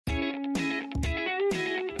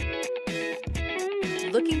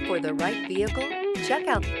Looking for the right vehicle? Check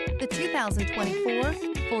out the 2024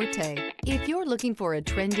 Forte. If you're looking for a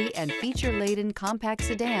trendy and feature-laden compact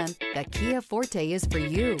sedan, the Kia Forte is for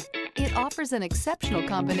you. It offers an exceptional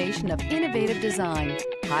combination of innovative design,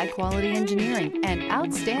 high-quality engineering, and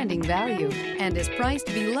outstanding value, and is priced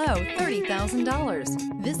below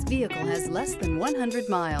 $30,000. This vehicle has less than 100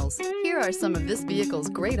 miles. Here are some of this vehicle's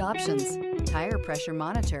great options: tire pressure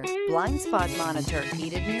monitor, blind spot monitor,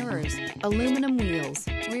 heated mirrors, aluminum wheels,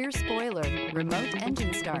 rear spoiler, remote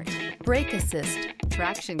engine start, brake assist,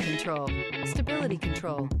 traction control, stability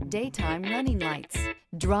control, daytime running lights.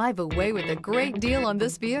 Drive away with a great deal on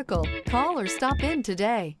this vehicle. Call or stop in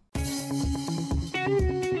today.